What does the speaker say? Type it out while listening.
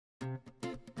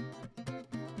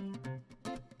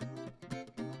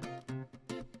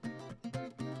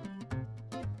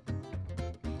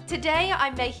Today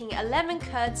I'm making a lemon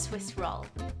curd Swiss roll.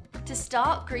 To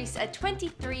start, grease a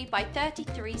 23 by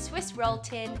 33 Swiss roll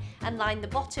tin and line the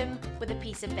bottom with a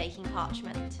piece of baking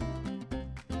parchment.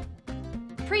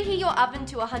 Preheat your oven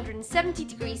to 170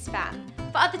 degrees fan.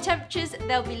 For other temperatures,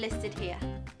 they'll be listed here.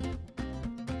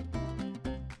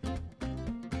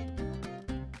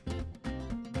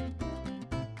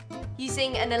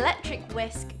 Using an electric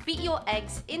whisk, beat your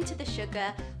eggs into the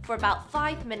sugar for about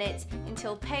 5 minutes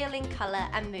until pale in colour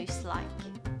and mousse-like.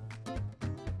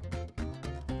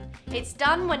 It's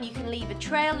done when you can leave a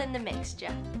trail in the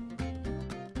mixture.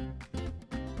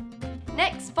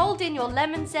 Next, fold in your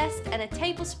lemon zest and a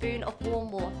tablespoon of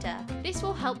warm water. This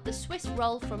will help the Swiss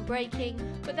roll from breaking,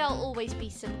 but there'll always be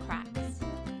some cracks.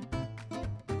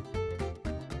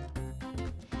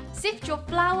 Sift your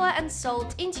flour and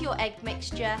salt into your egg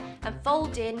mixture and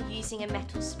fold in using a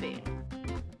metal spoon.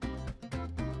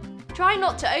 Try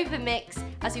not to overmix,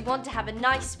 as we want to have a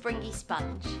nice springy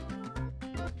sponge.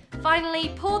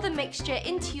 Finally, pour the mixture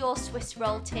into your Swiss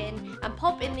roll tin and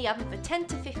pop in the oven for 10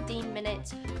 to 15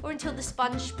 minutes or until the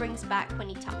sponge springs back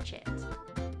when you touch it.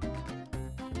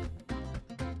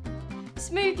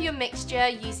 Smooth your mixture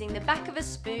using the back of a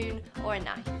spoon or a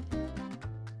knife.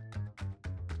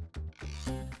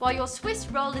 While your Swiss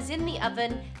roll is in the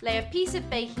oven, lay a piece of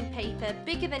baking paper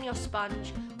bigger than your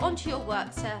sponge onto your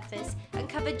work surface and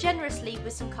cover generously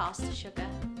with some caster sugar.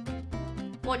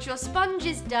 Once your sponge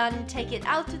is done, take it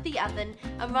out of the oven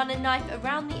and run a knife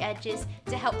around the edges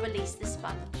to help release the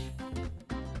sponge.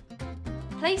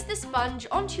 Place the sponge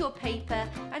onto your paper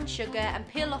and sugar and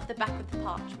peel off the back of the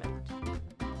parchment.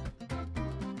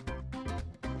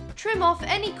 Trim off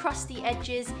any crusty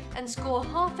edges and score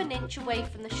 ½ an inch away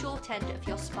from the short end of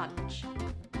your sponge.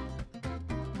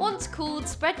 Once cooled,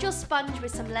 spread your sponge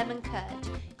with some lemon curd.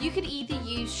 You could either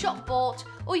use shop bought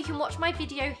or you can watch my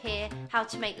video here how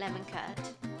to make lemon curd.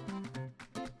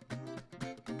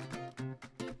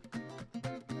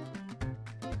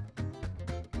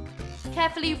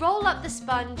 Carefully roll up the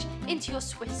sponge into your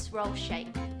Swiss roll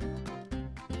shape.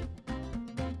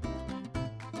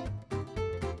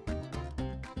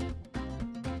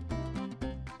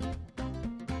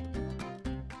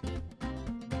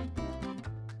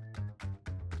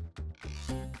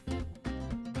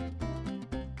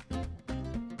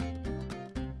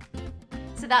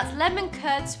 So that's lemon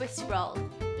curd Swiss roll.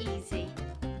 Easy.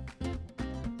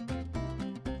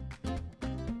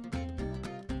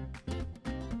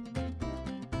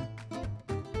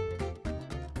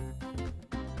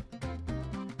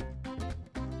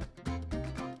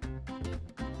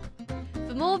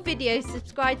 For more videos,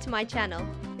 subscribe to my channel.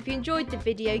 If you enjoyed the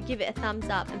video, give it a thumbs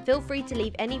up and feel free to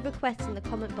leave any requests in the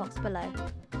comment box below.